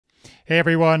Hey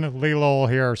everyone, Lowell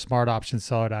here,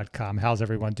 smartoptionseller.com. How's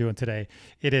everyone doing today?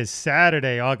 It is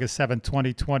Saturday, August 7th,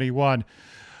 2021.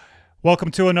 Welcome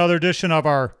to another edition of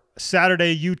our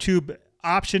Saturday YouTube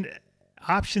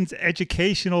options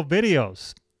educational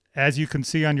videos. As you can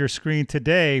see on your screen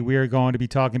today, we are going to be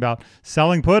talking about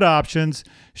selling put options.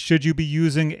 Should you be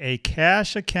using a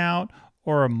cash account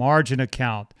or a margin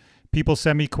account? People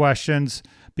send me questions,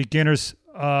 beginners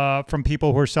from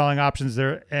people who are selling options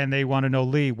there, and they want to know,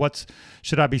 Lee,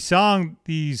 should I be selling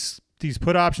these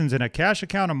put options in a cash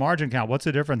account or margin account? What's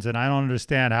the difference? And I don't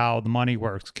understand how the money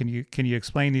works. Can you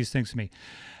explain these things to me?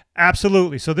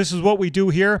 Absolutely. So this is what we do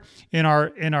here in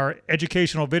our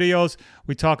educational videos.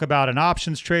 We talk about an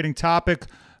options trading topic,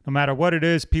 no matter what it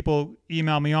is. People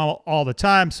email me all the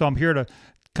time, so I'm here to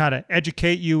kind of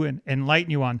educate you and enlighten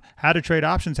you on how to trade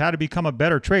options, how to become a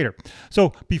better trader.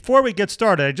 So before we get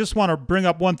started, I just want to bring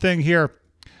up one thing here.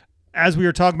 As we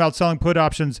were talking about selling put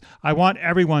options, I want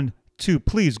everyone to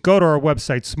please go to our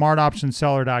website,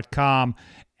 smartoptionseller.com,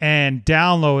 and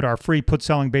download our free Put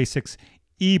Selling Basics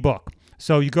ebook.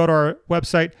 So you go to our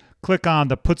website, click on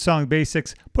the Put Selling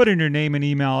Basics, put in your name and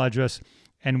email address,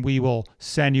 and we will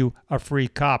send you a free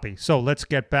copy. So let's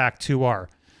get back to our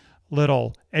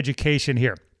little education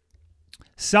here.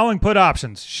 Selling put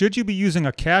options. Should you be using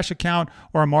a cash account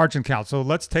or a margin account? So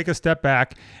let's take a step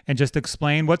back and just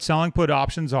explain what selling put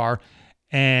options are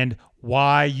and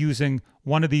why using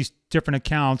one of these different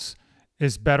accounts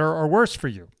is better or worse for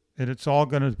you. And it's all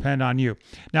going to depend on you.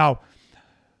 Now,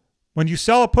 when you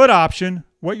sell a put option,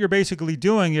 what you're basically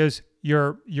doing is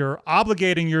you're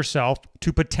obligating yourself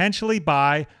to potentially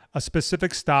buy a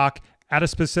specific stock at a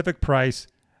specific price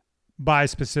by a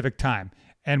specific time.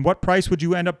 And what price would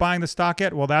you end up buying the stock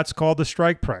at? Well, that's called the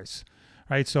strike price,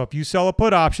 right? So if you sell a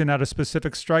put option at a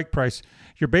specific strike price,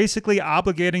 you're basically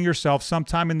obligating yourself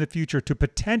sometime in the future to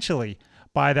potentially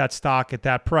buy that stock at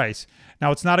that price.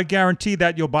 Now, it's not a guarantee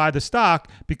that you'll buy the stock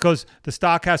because the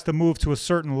stock has to move to a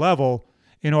certain level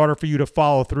in order for you to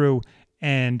follow through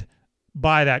and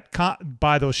buy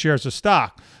those shares of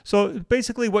stock. So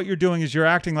basically what you're doing is you're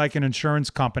acting like an insurance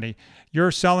company.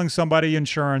 You're selling somebody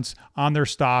insurance on their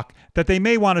stock that they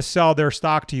may want to sell their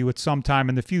stock to you at some time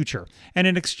in the future. And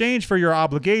in exchange for your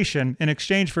obligation, in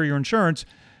exchange for your insurance,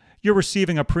 you're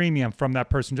receiving a premium from that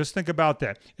person. Just think about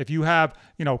that. If you have,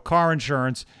 car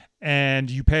insurance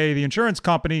and you pay the insurance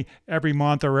company every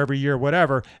month or every year,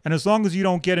 whatever, and as long as you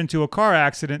don't get into a car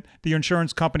accident, the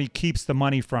insurance company keeps the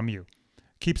money from you.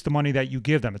 Keeps the money that you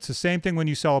give them. It's the same thing when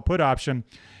you sell a put option.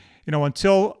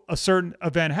 Until a certain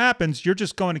event happens, you're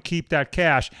just going to keep that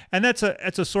cash, and that's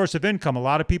a source of income. A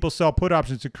lot of people sell put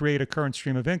options to create a current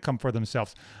stream of income for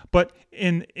themselves. But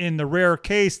in the rare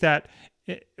case that,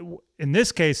 in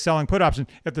this case, selling put option,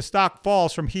 if the stock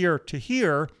falls from here to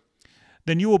here,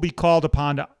 then you will be called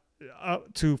upon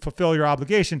to fulfill your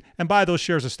obligation and buy those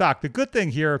shares of stock. The good thing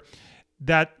here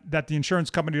that the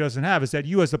insurance company doesn't have is that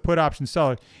you, as the put option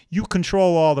seller, you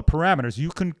control all the parameters. You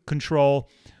can control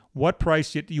what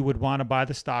price you would want to buy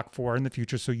the stock for in the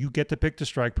future. So you get to pick the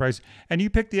strike price and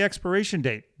you pick the expiration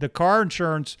date. The car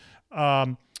insurance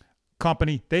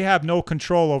company, they have no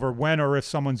control over when or if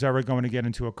someone's ever going to get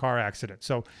into a car accident.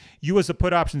 So you, as a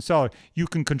put option seller, you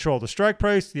can control the strike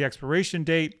price, the expiration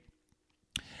date,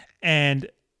 and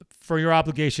for your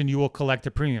obligation, you will collect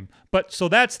a premium. But so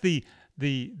that's the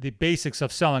basics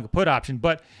of selling a put option.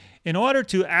 But in order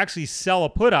to actually sell a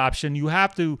put option,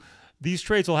 these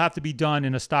trades will have to be done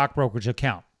in a stock brokerage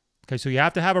account. Okay, so you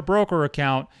have to have a broker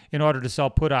account in order to sell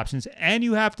put options, and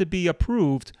you have to be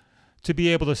approved to be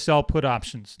able to sell put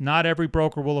options. Not every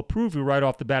broker will approve you right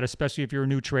off the bat, especially if you're a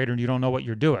new trader and you don't know what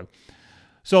you're doing.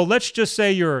 So let's just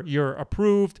say you're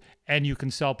approved and you can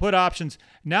sell put options.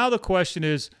 Now the question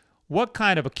is, what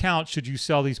kind of account should you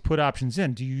sell these put options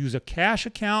in? Do you use a cash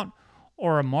account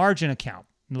or a margin account?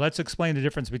 And let's explain the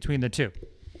difference between the two.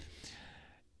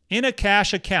 In a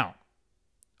cash account,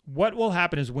 what will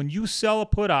happen is when you sell a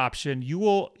put option,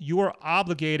 you are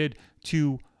obligated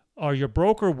to, or your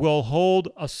broker will hold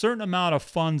a certain amount of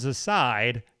funds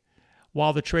aside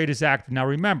while the trade is active. Now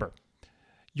remember,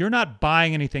 you're not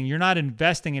buying anything, you're not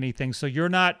investing anything, so your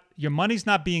money's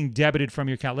not being debited from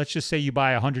your account. Let's just say you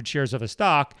buy 100 shares of a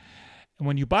stock, and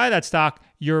when you buy that stock,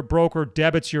 your broker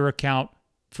debits your account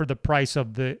for the price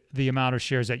of the amount of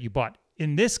shares that you bought.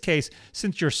 In this case,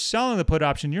 since you're selling the put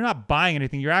option, you're not buying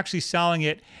anything. You're actually selling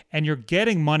it and you're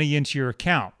getting money into your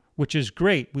account, which is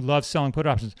great. We love selling put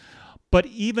options. But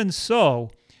even so,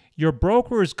 your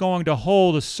broker is going to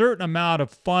hold a certain amount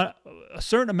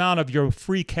of your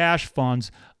free cash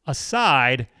funds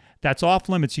aside. That's off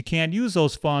limits. You can't use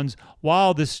those funds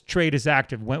while this trade is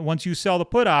active. Once you sell the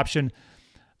put option,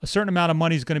 a certain amount of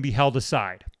money is going to be held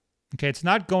aside. Okay, it's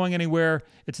not going anywhere.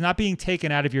 It's not being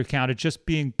taken out of your account. It's just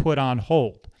being put on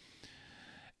hold.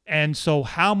 And so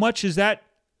how much is that?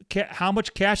 How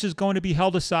much cash is going to be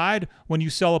held aside when you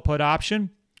sell a put option?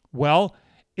 Well,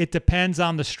 it depends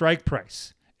on the strike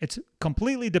price. It's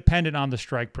completely dependent on the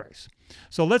strike price.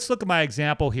 So let's look at my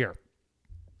example here.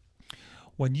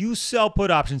 When you sell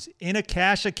put options in a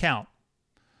cash account,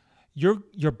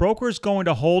 your broker is going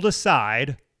to hold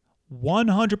aside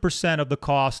 100% of the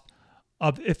cost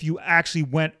of if you actually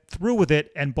went through with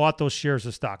it and bought those shares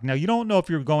of stock. Now, you don't know if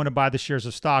you're going to buy the shares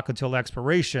of stock until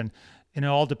expiration, and it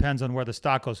all depends on where the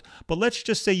stock goes. But let's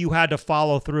just say you had to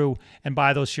follow through and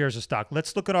buy those shares of stock.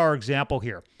 Let's look at our example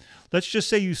here. Let's just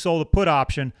say you sold a put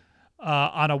option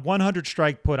on a 100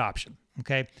 strike put option,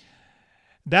 okay?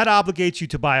 That obligates you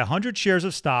to buy 100 shares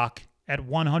of stock at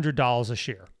 $100 a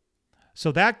share.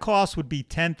 So that cost would be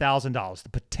 $10,000. The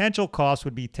potential cost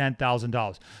would be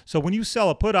 $10,000. So when you sell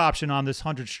a put option on this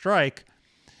 100 strike,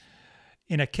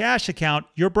 in a cash account,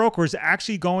 your broker is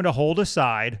actually going to hold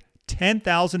aside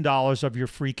 $10,000 of your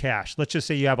free cash. Let's just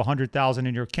say you have $100,000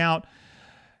 in your account.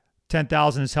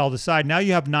 $10,000 is held aside. Now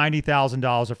you have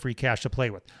 $90,000 of free cash to play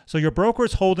with. So your broker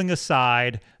is holding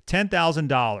aside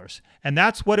 $10,000, and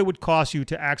that's what it would cost you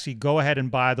to actually go ahead and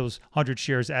buy those 100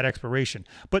 shares at expiration.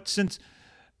 But since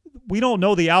we don't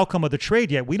know the outcome of the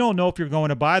trade yet, we don't know if you're going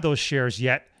to buy those shares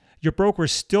yet, your broker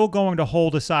is still going to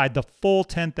hold aside the full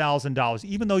 $10,000,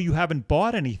 even though you haven't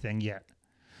bought anything yet.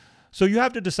 So you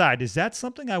have to decide, is that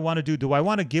something I want to do? Do I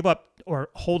want to give up or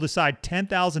hold aside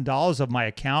 $10,000 of my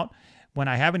account when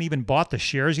I haven't even bought the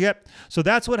shares yet? So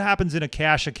that's what happens in a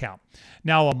cash account.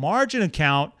 Now, a margin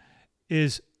account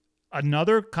is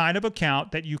another kind of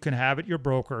account that you can have at your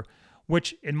broker,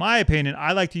 which in my opinion,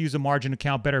 I like to use a margin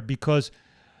account better because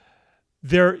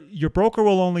your broker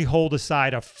will only hold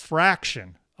aside a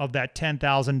fraction of that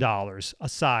 $10,000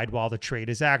 aside while the trade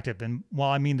is active. And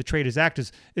while I mean the trade is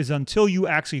active is until you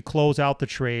actually close out the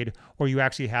trade or you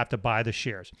actually have to buy the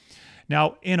shares.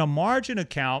 Now, in a margin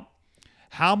account,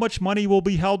 how much money will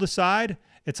be held aside?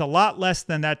 It's a lot less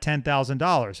than that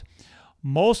 $10,000.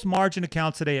 Most margin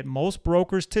accounts today at most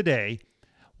brokers today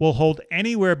will hold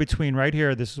anywhere between, right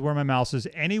here, this is where my mouse is,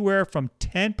 anywhere from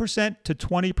 10% to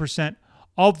 20%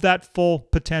 of that full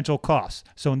potential cost.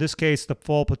 So in this case, the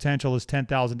full potential is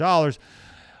 $10,000.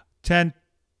 10%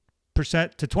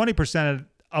 to 20%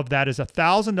 of that is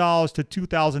 $1,000 to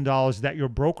 $2,000 that your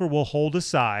broker will hold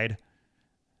aside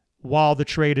while the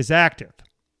trade is active.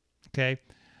 Okay,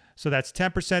 so that's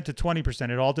 10% to 20%.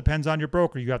 It all depends on your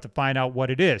broker. You have to find out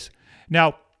what it is.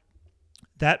 Now,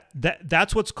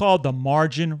 that's what's called the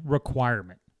margin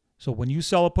requirement. So when you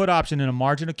sell a put option in a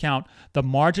margin account, the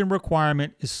margin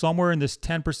requirement is somewhere in this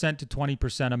 10% to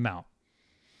 20% amount.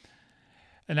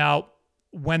 And now,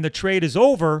 when the trade is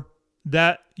over,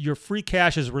 that your free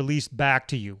cash is released back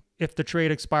to you. If the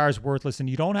trade expires worthless and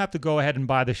you don't have to go ahead and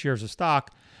buy the shares of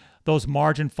stock, those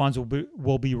margin funds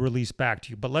will be released back to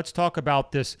you. But let's talk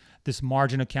about this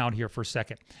margin account here for a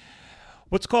second.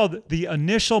 What's called the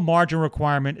initial margin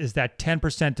requirement is that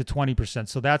 10% to 20%.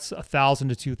 So that's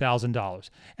 $1,000 to $2,000.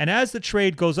 And as the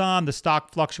trade goes on, the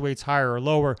stock fluctuates higher or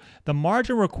lower. The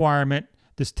margin requirement,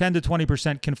 this 10 to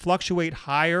 20%, can fluctuate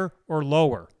higher or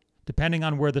lower depending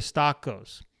on where the stock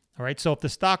goes. All right. So if the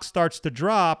stock starts to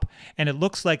drop and it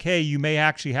looks like, hey, you may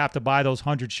actually have to buy those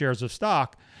 100 shares of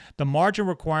stock, the margin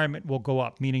requirement will go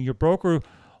up, meaning your broker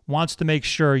wants to make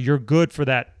sure you're good for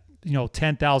that,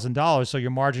 $10,000. So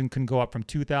your margin can go up from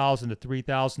 $2,000 to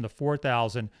 $3,000 to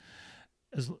 $4,000.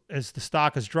 As the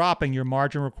stock is dropping, your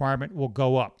margin requirement will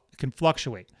go up. It can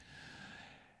fluctuate.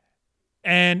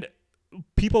 And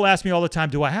people ask me all the time,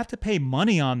 do I have to pay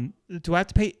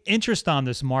interest on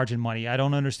this margin money? I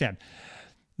don't understand.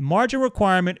 Margin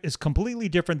requirement is completely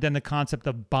different than the concept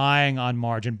of buying on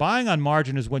margin. Buying on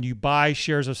margin is when you buy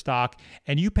shares of stock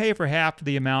and you pay for half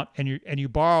the amount and you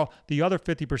borrow the other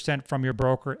 50% from your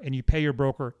broker and you pay your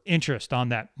broker interest on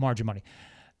that margin money.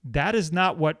 That is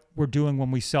not what we're doing when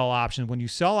we sell options. When you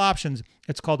sell options,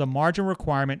 it's called a margin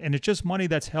requirement, and it's just money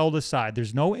that's held aside.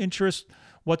 There's no interest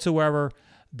whatsoever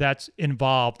that's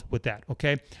involved with that,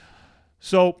 okay?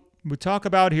 So we talk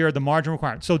about here the margin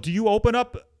requirement. So do you open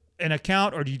up an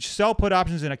account or do you sell put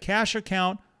options in a cash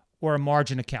account or a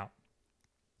margin account?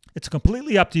 It's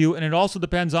completely up to you, and it also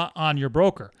depends on your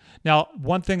broker. Now,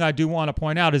 one thing I do want to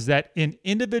point out is that in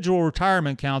individual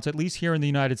retirement accounts, at least here in the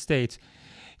United States,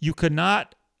 you could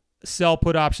not sell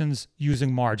put options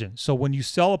using margin. So when you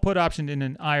sell a put option in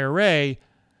an IRA,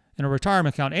 in a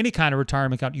retirement account, any kind of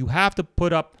retirement account, you have to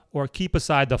put up or keep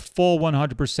aside the full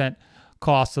 100%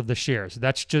 cost of the shares.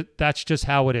 That's just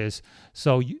how it is.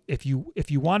 So if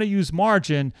you want to use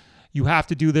margin, you have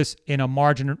to do this in a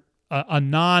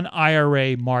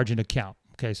non-IRA margin account.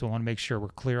 Okay, so I want to make sure we're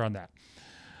clear on that.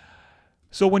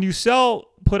 So when you sell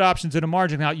put options in a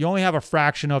margin account, you only have a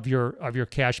fraction of your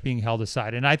cash being held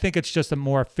aside. And I think it's just a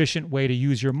more efficient way to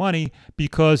use your money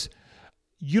because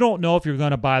you don't know if you're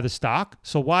going to buy the stock.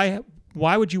 So why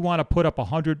would you want to put up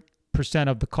 100%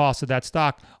 of the cost of that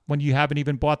stock when you haven't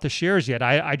even bought the shares yet?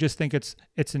 I just think it's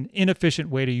an inefficient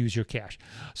way to use your cash.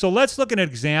 So let's look at an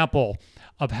example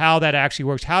of how that actually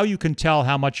works, how you can tell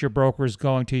how much your broker is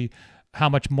going to, how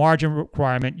much margin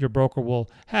requirement your broker will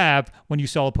have when you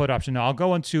sell a put option. Now I'll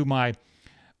go into my,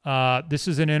 this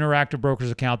is an Interactive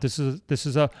Brokers account. This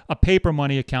is a paper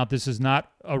money account. This is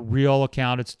not a real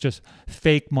account. It's just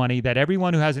fake money that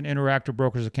everyone who has an Interactive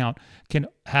Brokers account can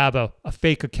have a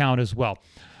fake account as well.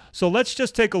 So let's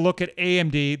just take a look at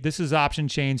AMD. This is option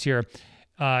chains here,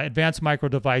 Advanced Micro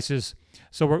Devices.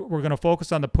 So we're going to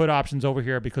focus on the put options over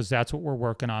here because that's what we're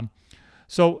working on.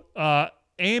 So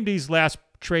AMD's last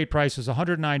trade price was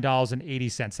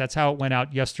 $109.80. That's how it went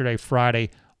out yesterday,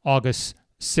 Friday, August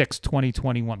 6,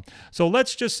 2021. So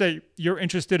let's just say you're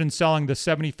interested in selling the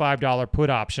 $75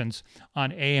 put options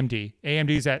on AMD.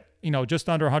 AMD's at, just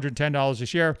under $110 a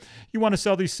share. You want to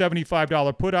sell these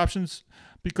 $75 put options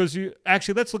because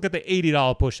let's look at the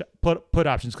 $80 put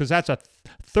options because that's a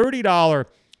 $30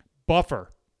 buffer,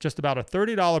 just about a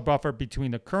 $30 buffer between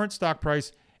the current stock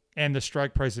price and the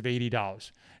strike price of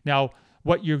 $80. Now,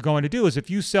 what you're going to do is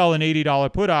if you sell an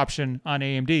 $80 put option on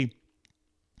AMD,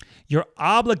 you're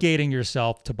obligating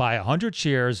yourself to buy 100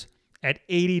 shares at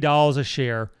 $80 a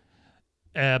share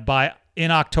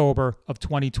in October of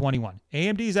 2021.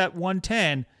 AMD's at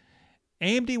 110.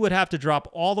 AMD would have to drop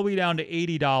all the way down to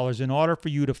 $80 in order for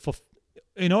you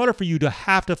to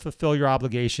have to fulfill your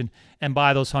obligation and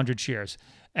buy those 100 shares.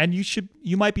 And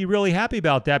you might be really happy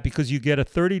about that because you get a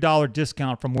 $30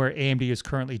 discount from where AMD is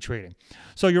currently trading.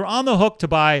 So you're on the hook to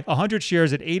buy 100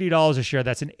 shares at $80 a share.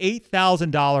 That's an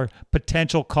 $8,000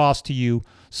 potential cost to you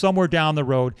somewhere down the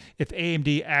road if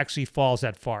AMD actually falls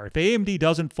that far. If AMD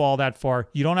doesn't fall that far,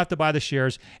 you don't have to buy the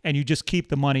shares and you just keep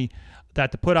the money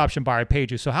that the put option buyer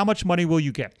paid you. So how much money will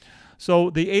you get? So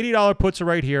the $80 puts are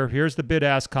right here. Here's the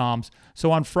bid-ask comms.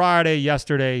 So on Friday,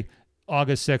 yesterday,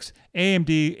 August 6th,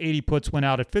 AMD 80 puts went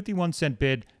out at 51-cent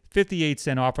bid,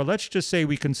 58-cent offer. Let's just say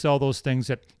we can sell those things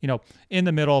at, in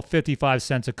the middle, 55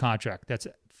 cents a contract. That's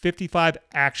 55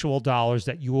 actual dollars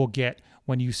that you will get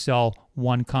when you sell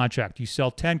one contract. You sell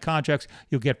 10 contracts,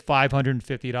 you'll get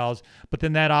 $550, but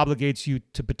then that obligates you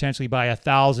to potentially buy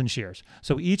 1,000 shares.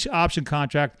 So each option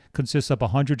contract consists of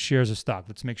 100 shares of stock.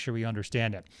 Let's make sure we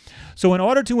understand that. So in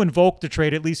order to invoke the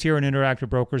trade, at least here in Interactive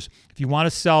Brokers, if you want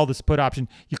to sell this put option,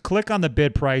 you click on the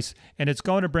bid price, and it's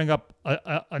going to bring up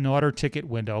an order ticket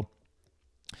window.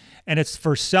 And it's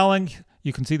for selling.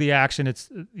 You can see the action.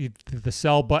 The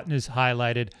sell button is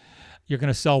highlighted. You're going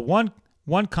to sell one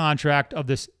contract of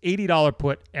this $80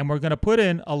 put, and we're going to put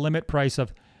in a limit price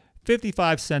of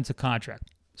 55 cents a contract.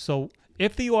 So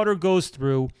if the order goes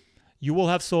through, you will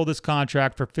have sold this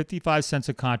contract for 55 cents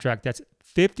a contract. That's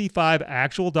 55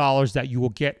 actual dollars that you will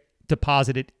get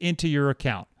deposited into your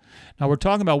account. Now we're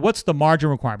talking about what's the margin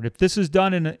requirement. If this is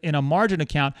done in a margin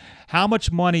account, how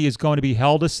much money is going to be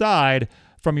held aside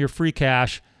from your free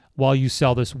cash while you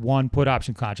sell this one put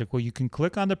option contract? Well, you can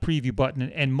click on the preview button,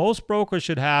 and most brokers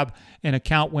should have an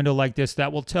account window like this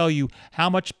that will tell you how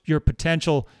much your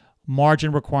potential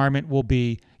margin requirement will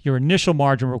be, your initial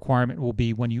margin requirement will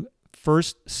be when you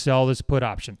first sell this put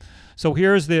option. So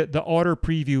here's the order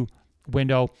preview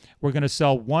window. We're going to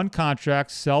sell one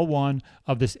contract, sell one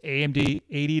of this AMD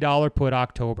 $80 put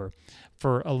October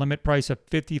for a limit price of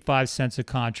 55 cents a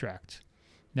contract.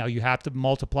 Now you have to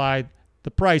multiply the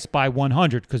price by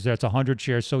 100 because that's 100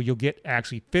 shares. So you'll get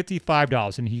actually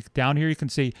 $55. And down here you can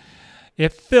see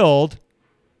if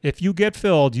you get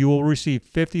filled, you will receive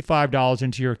 $55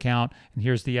 into your account. And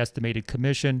here's the estimated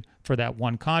commission for that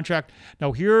one contract.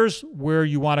 Now here's where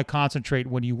you want to concentrate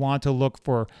when you want to look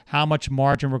for how much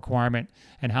margin requirement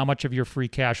and how much of your free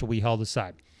cash will be held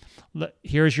aside.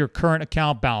 Here's your current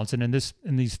account balance. And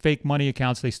in these fake money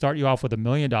accounts, they start you off with $1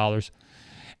 million.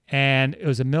 And it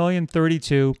was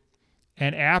 $1,032,000.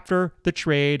 And after the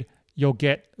trade, you'll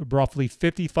get roughly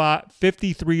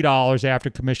 $53 after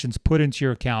commissions put into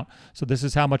your account. So this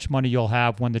is how much money you'll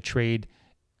have when the trade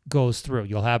goes through.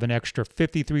 You'll have an extra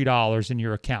 $53 in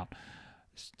your account.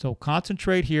 So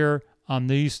concentrate here on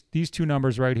these two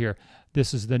numbers right here.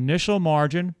 This is the initial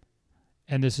margin,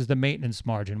 and this is the maintenance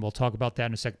margin. We'll talk about that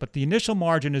in a second. But the initial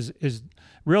margin is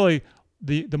really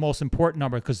the most important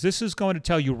number because this is going to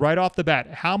tell you right off the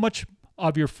bat how much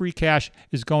of your free cash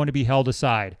is going to be held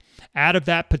aside out of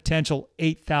that potential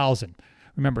 $8,000.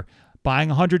 Remember, buying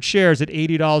 100 shares at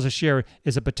 $80 a share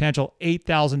is a potential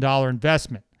 $8,000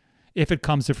 investment if it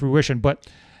comes to fruition. But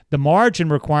the margin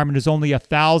requirement is only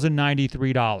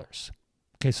 $1,093.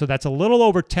 Okay, so that's a little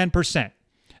over 10%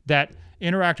 that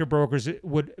Interactive Brokers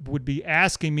would be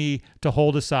asking me to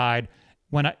hold aside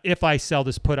if I sell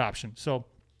this put option. So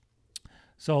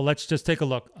let's just take a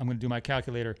look. I'm going to do my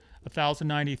calculator.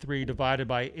 1,093 divided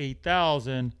by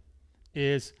 8,000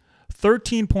 is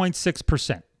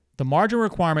 13.6%. The margin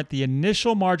requirement, the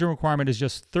initial margin requirement, is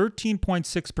just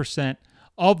 13.6%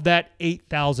 of that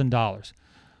 $8,000.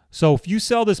 So if you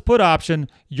sell this put option,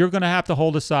 you're going to have to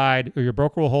hold aside, or your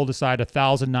broker will hold aside,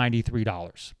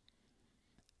 $1,093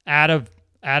 out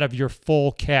of your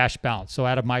full cash balance. So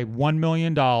out of my $1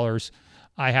 million,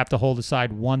 I have to hold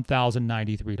aside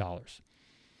 $1,093.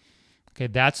 Okay,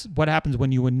 that's what happens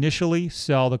when you initially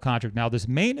sell the contract. Now, this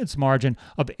maintenance margin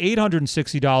of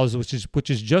 $860, which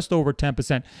is just over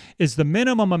 10%, is the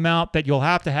minimum amount that you'll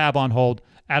have to have on hold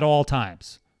at all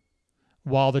times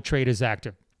while the trade is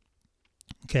active.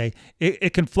 Okay,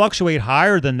 it can fluctuate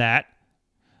higher than that,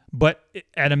 but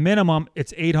at a minimum,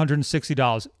 it's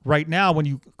 $860. Right now, when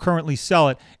you currently sell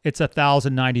it, it's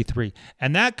 $1,093,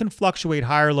 and that can fluctuate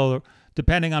higher or lower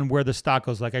depending on where the stock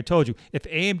goes. Like I told you, if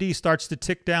AMD starts to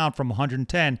tick down from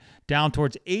 110 down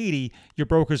towards 80, your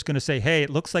broker's going to say, hey, it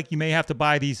looks like you may have to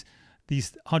buy these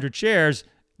 100 shares.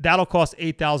 That'll cost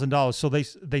 $8,000. So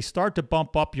they start to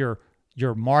bump up your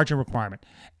margin requirement.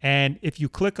 And if you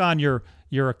click on your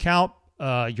account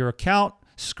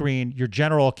screen, your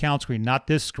general account screen, not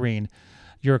this screen,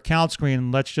 your account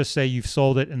screen, let's just say you've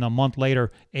sold it and a month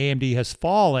later AMD has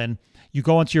fallen, you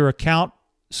go into your account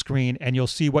screen and you'll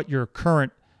see what your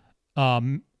current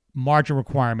margin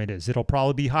requirement is. It'll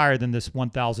probably be higher than this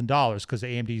 $1,000 because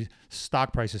AMD's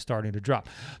stock price is starting to drop.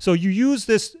 So you use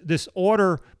this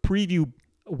order preview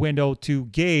window to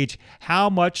gauge how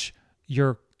much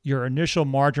your initial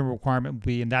margin requirement will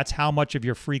be, and that's how much of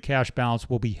your free cash balance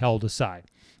will be held aside.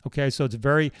 Okay, so it's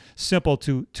very simple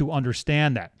to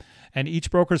understand that. And each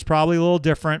broker is probably a little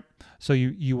different, so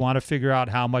you want to figure out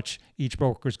how much each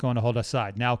broker is going to hold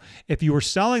aside. Now, if you were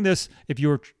selling this, if you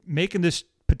were making this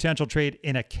potential trade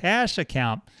in a cash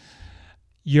account,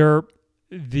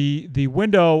 the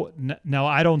window, now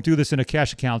I don't do this in a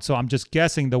cash account, so I'm just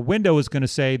guessing the window is going to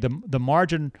say the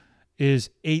margin is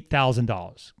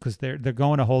 $8,000 because they're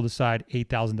going to hold aside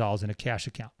 $8,000 in a cash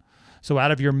account. So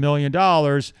out of your $1 million,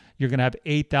 you're going to have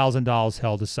 $8,000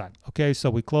 held aside. Okay,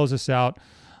 so we close this out.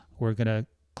 We're going to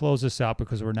close this out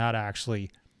because we're not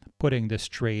actually putting this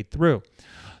trade through.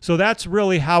 So that's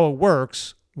really how it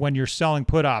works when you're selling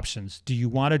put options. Do you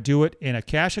want to do it in a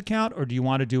cash account or do you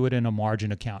want to do it in a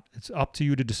margin account? It's up to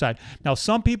you to decide. Now,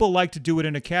 some people like to do it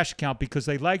in a cash account because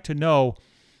they like to know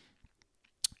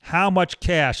how much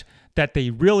cash that they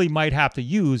really might have to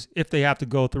use if they have to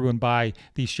go through and buy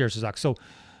these shares of stock. So,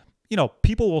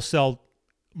 people will sell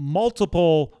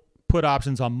multiple put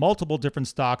options on multiple different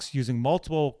stocks using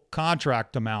multiple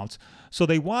contract amounts. So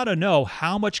they want to know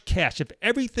how much cash, if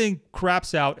everything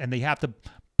craps out and they have to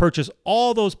purchase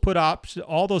all those put options,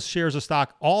 all those shares of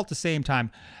stock all at the same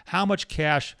time, how much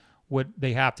cash would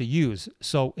they have to use?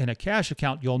 So in a cash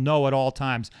account, you'll know at all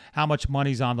times how much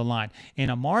money's on the line. In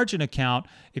a margin account,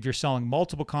 if you're selling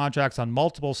multiple contracts on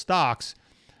multiple stocks,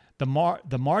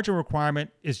 the margin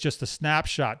requirement is just a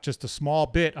snapshot, just a small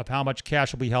bit of how much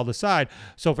cash will be held aside.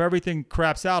 So if everything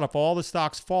craps out, if all the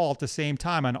stocks fall at the same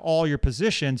time on all your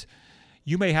positions,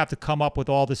 you may have to come up with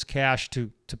all this cash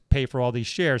to pay for all these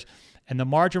shares. And the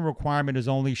margin requirement is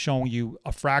only showing you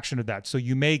a fraction of that. So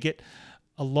you may get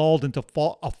lulled into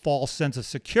a false sense of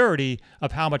security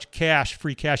of how much cash,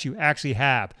 free cash you actually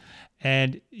have.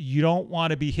 And you don't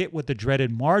want to be hit with the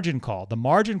dreaded margin call. The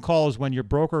margin call is when your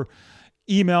broker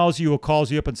emails you or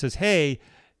calls you up and says, hey,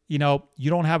 you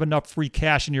don't have enough free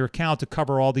cash in your account to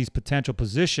cover all these potential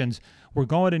positions. We're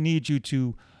going to need you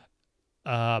to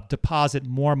deposit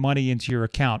more money into your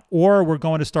account, or we're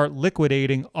going to start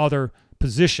liquidating other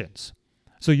positions.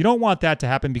 So you don't want that to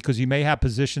happen because you may have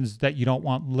positions that you don't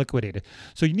want liquidated.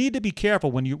 So you need to be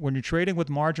careful when you're trading with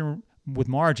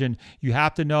margin. You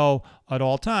have to know at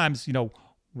all times,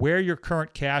 where your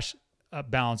current cash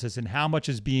balances and how much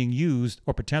is being used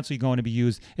or potentially going to be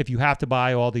used if you have to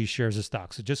buy all these shares of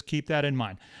stock. So just keep that in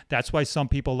mind. That's why some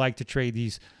people like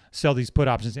to sell these put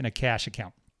options in a cash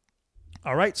account.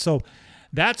 All right, so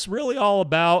that's really all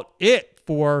about it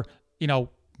for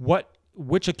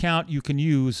which account you can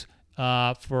use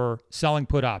for selling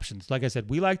put options. Like I said,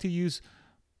 we like to use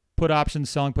put options,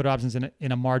 selling put options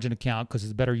in a margin account because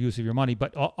it's a better use of your money.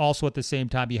 But also at the same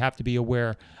time, you have to be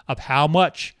aware of how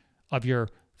much of your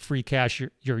free cash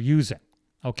you're using.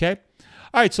 Okay?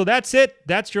 All right, so that's it.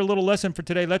 That's your little lesson for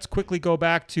today. Let's quickly go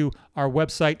back to our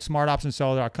website,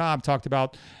 smartoptionseller.com. Talked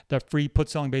about the free put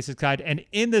selling basics guide. And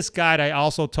in this guide, I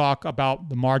also talk about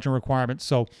the margin requirements.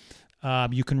 So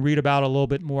you can read about it a little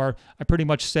bit more. I pretty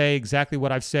much say exactly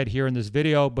what I've said here in this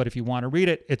video, but if you want to read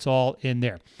it, it's all in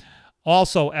there.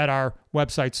 Also, at our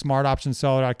website,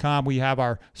 smartoptionseller.com, we have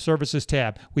our services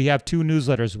tab. We have 2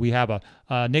 newsletters. We have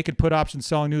a naked put option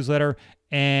selling newsletter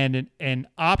and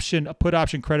a put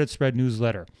option credit spread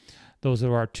newsletter. Those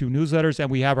are our 2 newsletters, and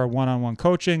we have our one-on-one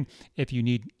coaching. If you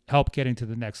need help getting to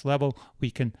the next level, we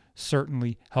can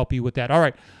certainly help you with that. All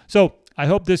right, so I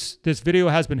hope this video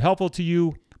has been helpful to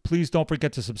you. Please don't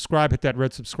forget to subscribe. Hit that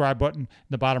red subscribe button in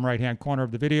the bottom right-hand corner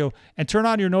of the video, and turn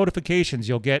on your notifications.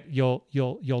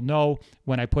 You'll know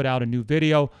when I put out a new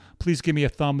video. Please give me a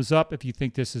thumbs up if you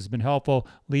think this has been helpful.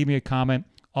 Leave me a comment.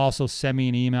 Also, send me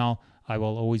an email. I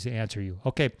will always answer you.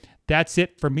 Okay, that's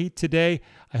it for me today.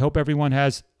 I hope everyone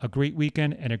has a great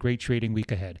weekend and a great trading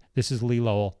week ahead. This is Lee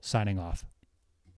Lowell signing off.